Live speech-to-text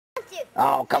to.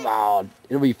 Oh, come on.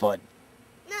 It'll be fun.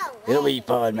 No. It'll be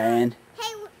fun, man.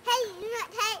 Hey, you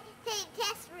not take a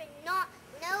test for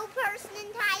no person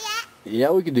in kayak? Yeah,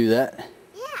 we can do that.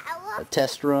 Yeah, I love A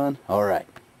test run. All right.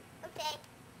 Okay.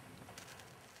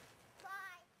 Bye.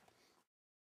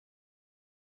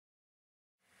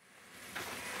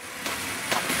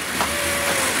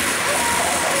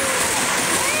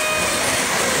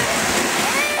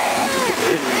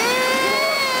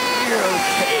 You're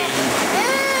okay.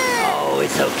 Oh,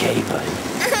 it's okay, buddy.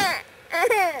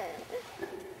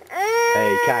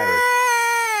 Hey, Kyra.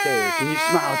 Kyra, can you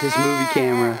smile at this movie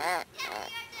camera?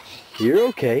 You're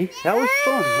okay. That was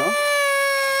fun, huh?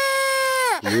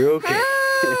 You're okay.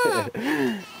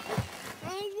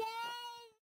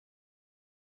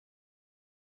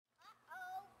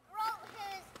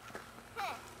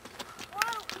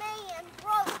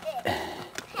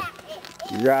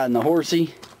 You riding the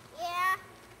horsey? Yeah.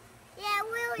 Yeah,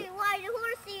 Willie, ride a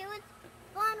horsey. It was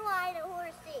fun riding a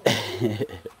horsey.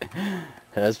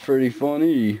 That's pretty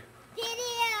funny.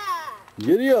 Giddy up.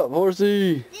 Giddy up,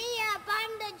 horsey. Giddy up.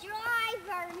 I'm the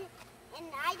driver, and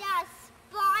I got a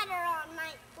spotter on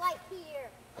my right here.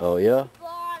 Oh, yeah?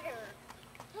 Spotter.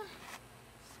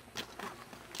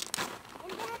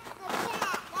 And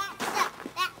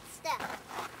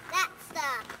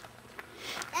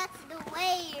that's the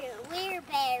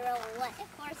wheelbarrow what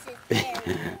horses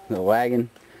carry. The wagon.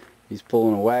 He's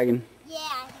pulling a wagon. Yeah,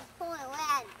 he's pulling a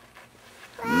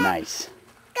wagon. Nice.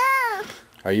 Go!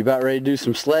 Are you about ready to do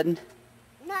some sledding?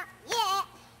 Not yet.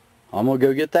 I'm going to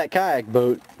go get that kayak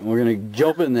boat. And we're going to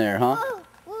jump in there, huh?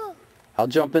 Woo. I'll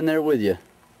jump in there with you.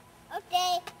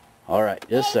 Okay. All right,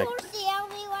 just a second. Horsey, I'll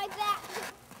be right back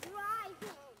to driving.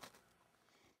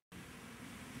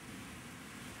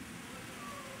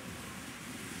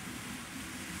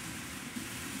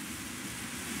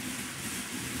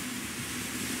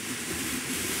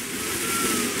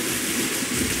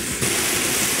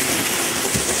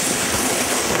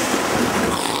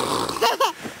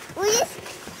 We just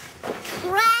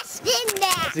crashed in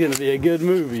there. It's going to be a good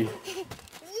movie.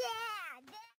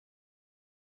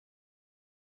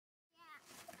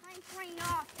 I'm cleaning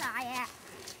off kayak.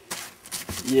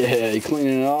 Yeah, you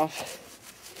cleaning it off?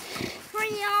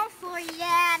 Cleaning it off for you,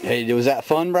 Dad. Hey, was that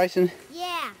fun, Bryson?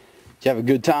 Yeah. Did you have a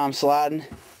good time sliding?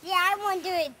 Yeah, I want to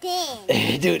do it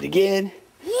again. Do it again?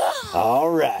 Yeah.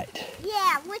 All right.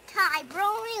 Yeah, with Ty,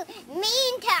 bro. Me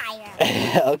and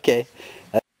Tyre. Okay.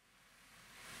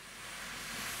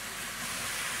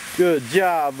 Good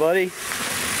job, buddy.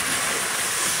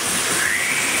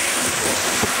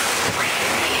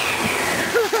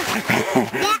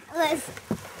 That was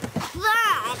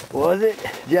fun. Was it?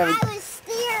 Did you have I was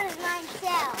steering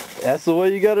myself. That's the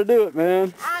way you got to do it,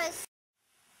 man. I was.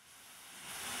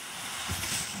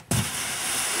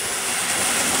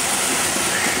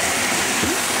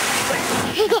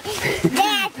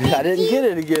 Dad, I didn't get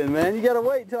it again, man. You got to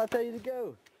wait until I tell you to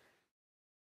go.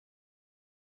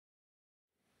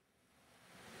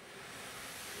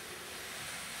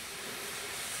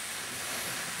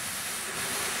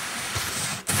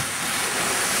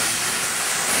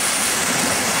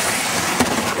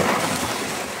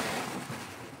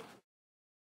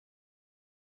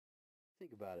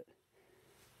 Think about it.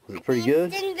 Was it pretty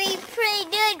good? It's gonna be pretty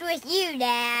good with you,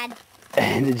 Dad.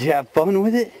 And did you have fun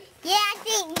with it? Yeah, I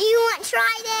think. Do you want to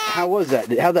try that? How was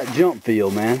that? How'd that jump feel,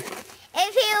 man?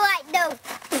 It feel like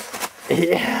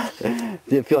Yeah.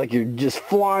 Did it feel like you're just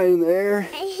flying in the air?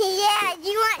 Yeah, do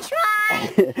you want to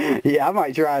try? Yeah, I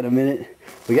might try in a minute.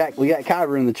 We got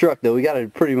Kyra in the truck though. We gotta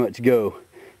pretty much go.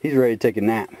 He's ready to take a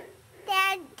nap.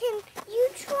 Dad, can you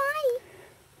try?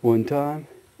 One time?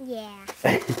 Yeah.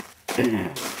 Yeah, and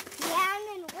then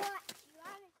what?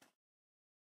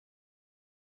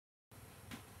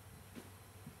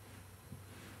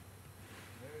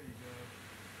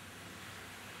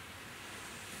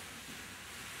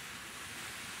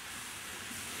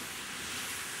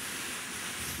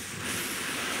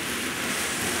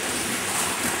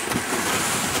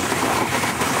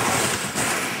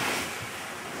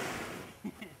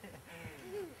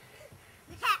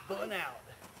 Fun out.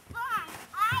 Fun.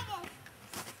 I just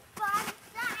spun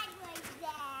sideways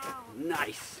down.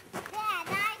 Nice. Dad,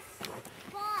 nice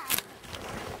fun.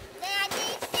 Dad, did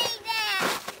you see that?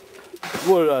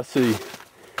 What did I see? Did you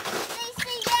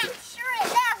see that shred?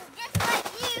 That was just like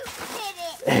you did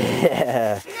it.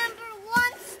 Yeah. Number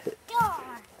 1 star.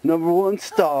 Number 1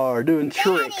 star doing Daddy,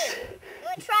 tricks. you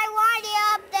want to try riding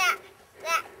up that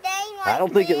thing right I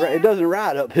don't think there? it doesn't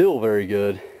ride uphill very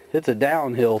good. It's a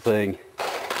downhill thing.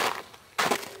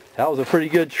 That was a pretty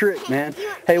good trick, man.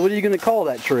 Hey, what are you going to call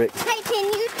that trick? Hey, can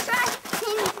you want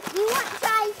to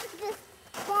try just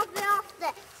bump it off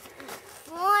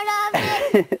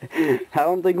I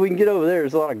don't think we can get over there.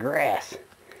 There's a lot of grass.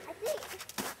 I think.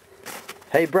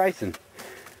 Hey, Bryson,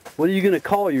 what are you going to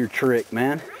call your trick,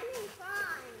 man? I'm gonna climb.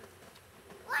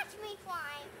 Watch me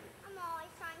climb. I'm always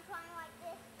trying to climb like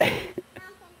this.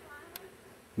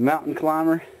 Mountain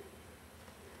climber.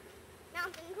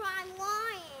 Mountain climber? Mountain climb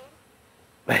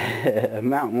lion. A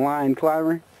mountain lion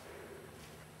climber?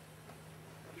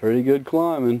 Pretty good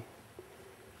climbing.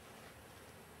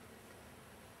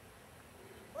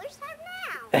 Where's that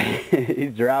now?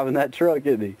 He's driving that truck,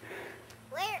 isn't he?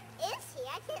 Where is he?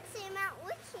 I can't see him out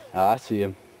with you. Oh, I see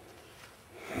him.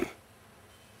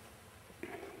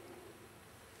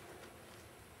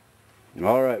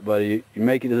 All right, buddy. You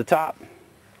make it to the top?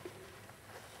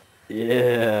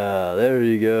 Yeah, there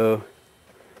you go.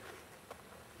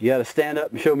 You got to stand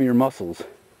up and show me your muscles.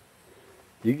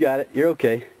 You got it. You're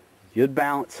okay. Good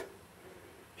balance.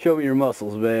 Show me your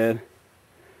muscles, man.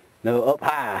 No, up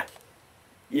high.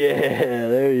 Yeah,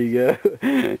 there you go.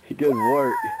 Good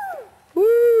work. Woo!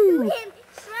 You can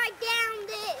slide down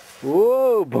this.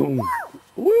 Whoa, boom. Woo!